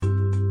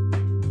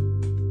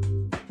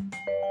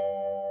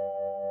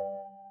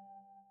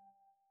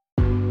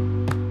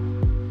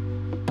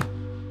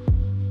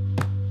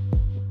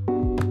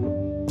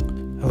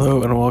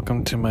Hello and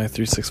welcome to my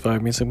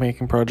 365 music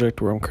making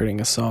project where I'm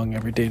creating a song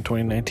every day in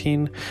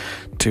 2019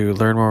 to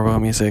learn more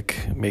about music,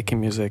 and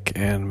making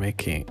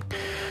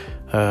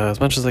as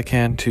much as I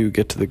can to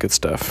get to the good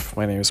stuff.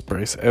 My name is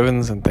Bryce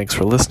Evans and thanks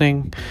for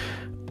listening.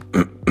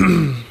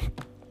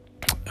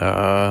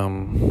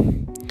 I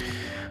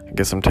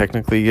guess I'm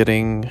technically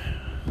getting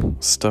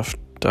stuff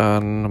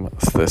done,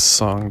 this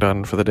song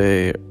done for the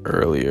day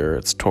earlier.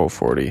 It's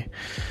 12:40,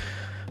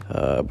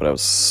 but I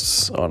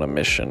was on a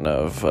mission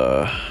of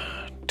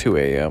 2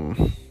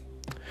 a.m.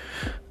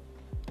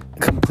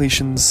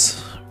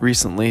 completions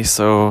recently,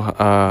 so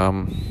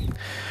try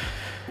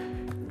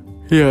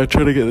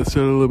to get this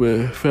done a little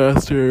bit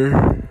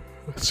faster,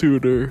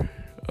 sooner.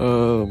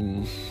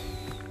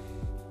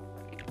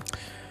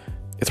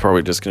 It's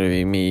probably just going to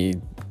be me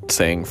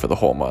saying for the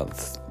whole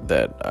month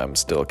that I'm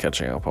still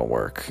catching up on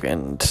work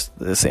and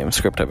the same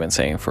script I've been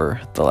saying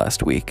for the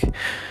last week.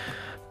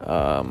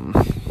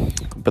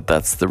 But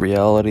that's the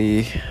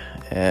reality,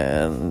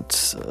 and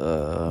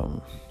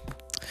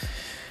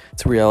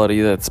it's a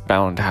reality that's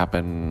bound to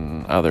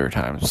happen other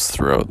times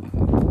throughout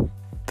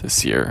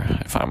this year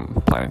if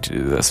I'm planning to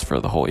do this for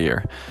the whole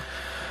year.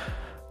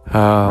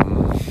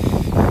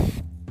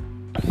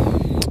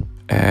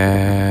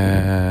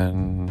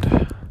 And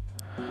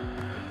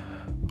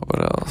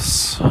what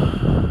else?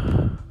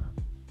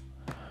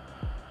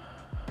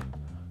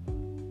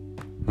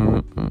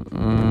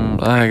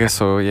 I guess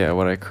so. Yeah,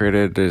 what I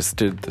created is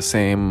did the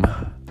same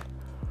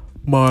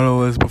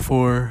model as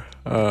before.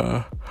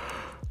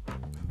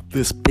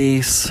 This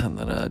bass and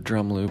then a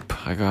drum loop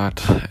I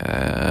got,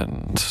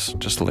 and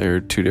just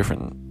layered two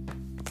different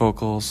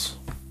vocals.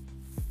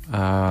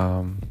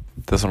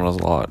 This one was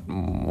a lot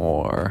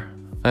more.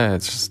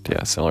 It's just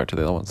similar to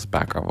the other one's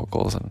background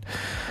vocals, and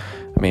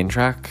the main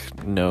track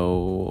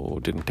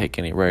didn't take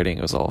any writing.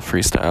 It was all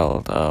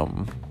freestyled.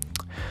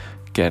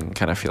 Again,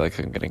 kind of feel like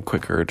I'm getting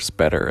quicker, just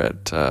better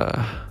at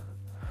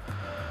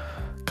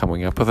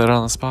coming up with it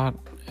on the spot,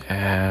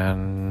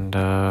 and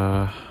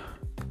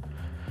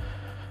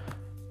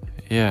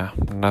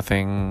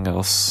nothing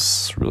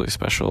else really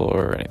special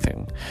or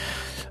anything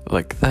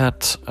like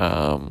that. So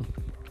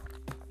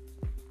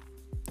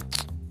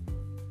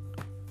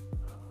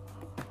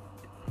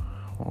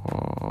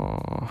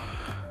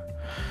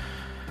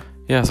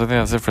I think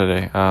that's it for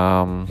today.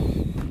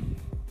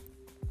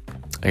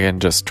 Again,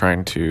 just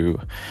trying to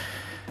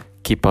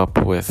keep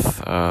up with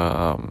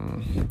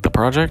the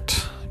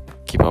project,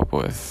 keep up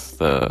with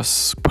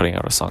putting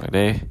out a song a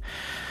day,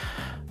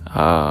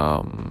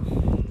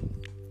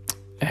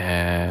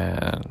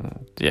 and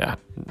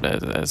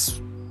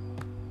as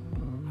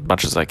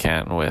much as I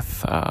can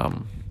with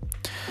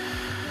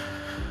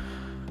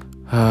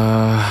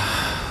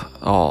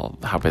all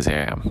how busy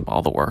I am,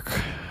 all the work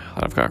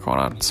that I've got going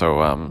on.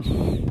 So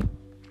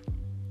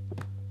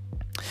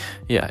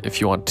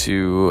if you want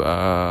to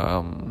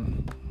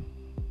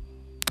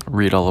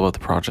read all about the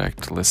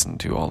project, listen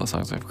to all the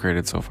songs I've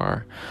created so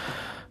far,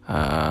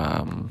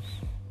 all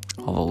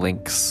the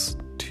links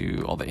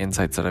to all the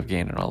insights that I've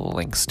gained, and all the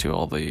links to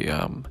all the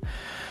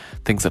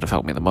things that have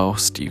helped me the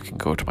most, you can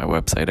go to my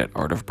website at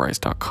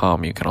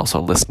artofbryce.com. You can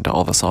also listen to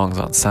all the songs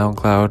on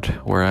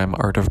SoundCloud, where I'm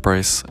Art of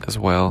Bryce as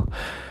well.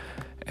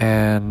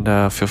 And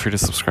feel free to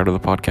subscribe to the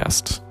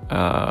podcast.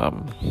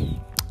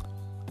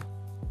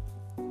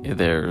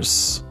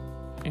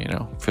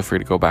 Feel free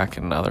to go back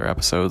in other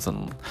episodes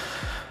and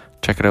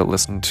check it out.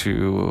 Listen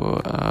to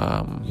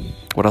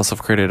what else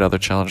I've created, other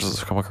challenges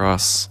I've come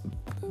across.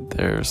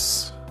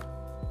 There's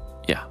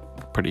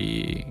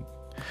pretty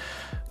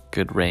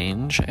good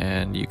range,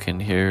 and you can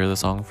hear the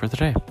song for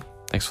today.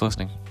 Thanks for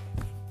listening.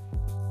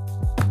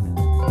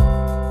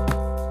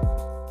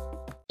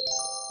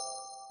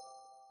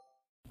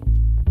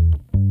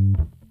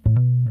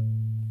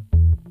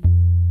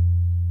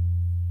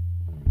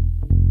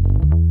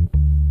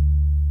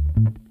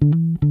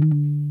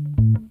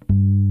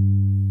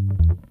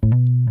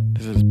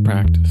 This is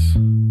practice.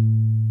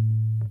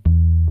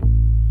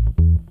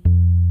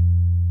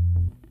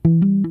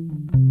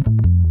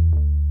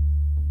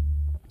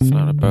 It's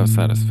not about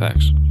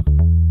satisfaction.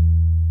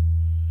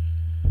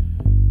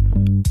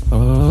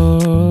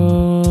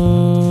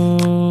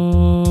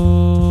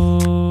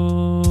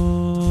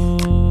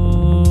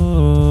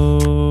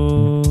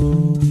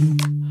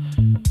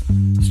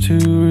 It's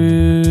too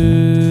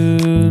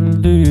real.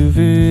 Do you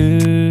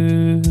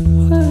feel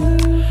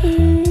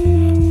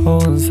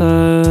all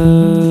inside?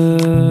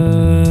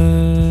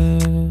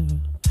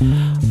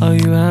 Are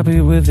you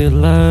happy with your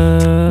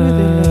life?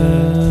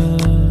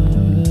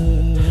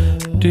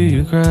 Do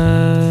you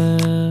cry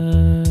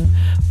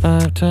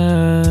 5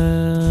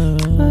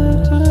 times?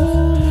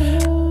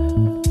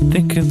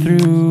 Thinking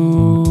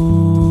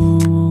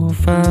through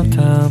 5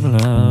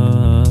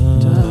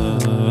 timelines.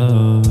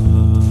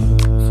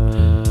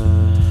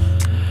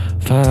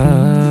 5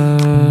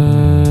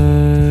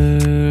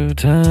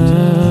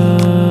 timelines.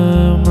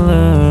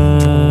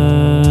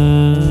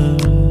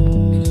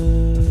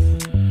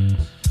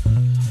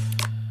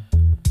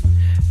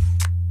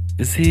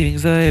 Is the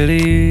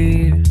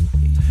anxiety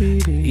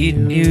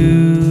eating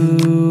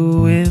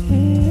you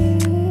inside.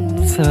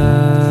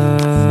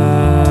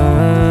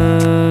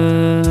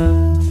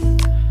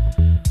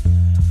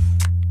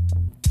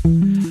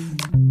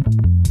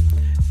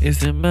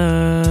 Is it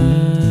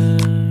mine?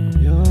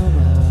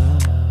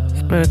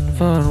 Spreading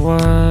far and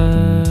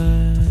wide,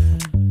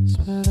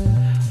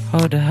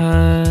 hard to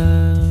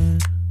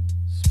hide,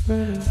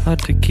 hard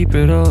to keep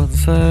it all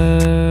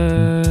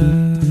inside.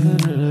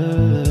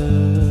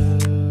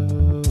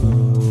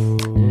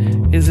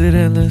 Is it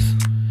endless?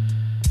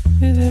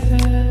 Is it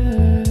endless?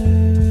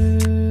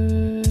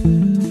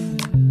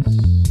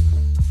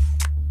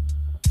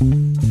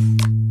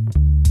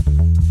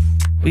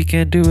 We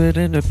can't do it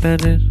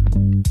independent.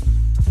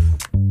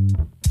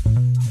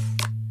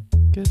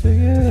 Get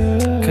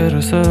together. Cut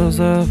ourselves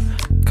up,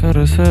 cut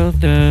ourselves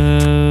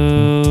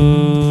down.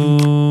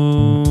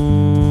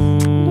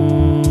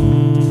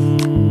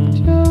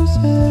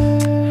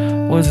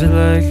 What's it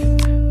like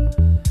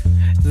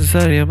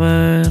inside your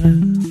mind?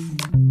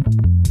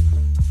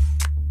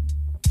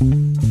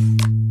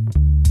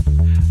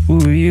 Who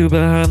are you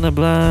behind the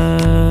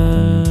blinds?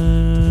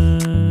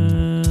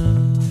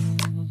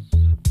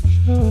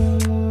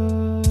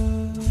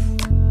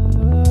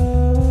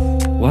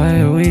 Why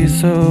are we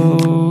so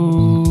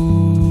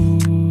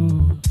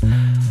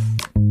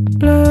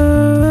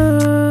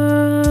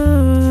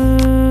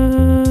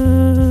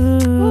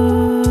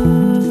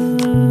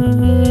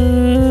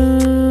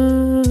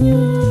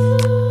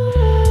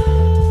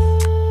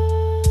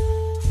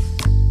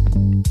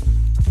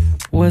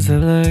what's it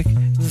like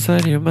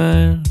inside your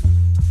mind?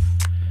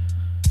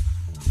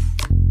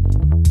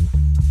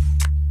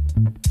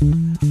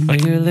 Are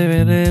you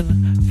living in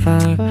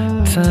 5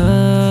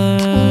 timelines?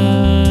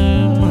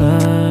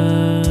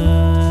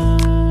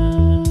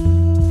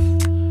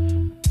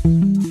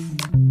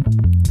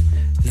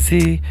 Is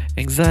the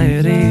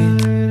anxiety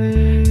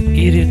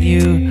eating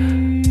you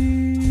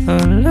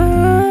alive?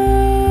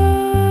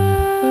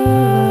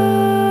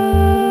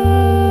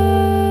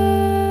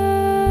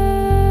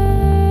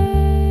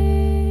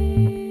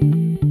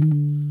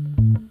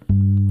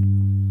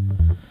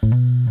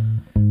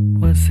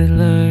 What's it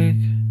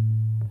like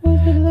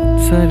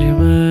inside your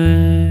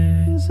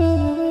mind?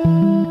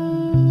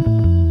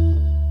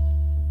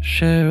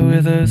 Share it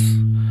with us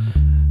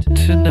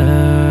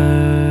tonight.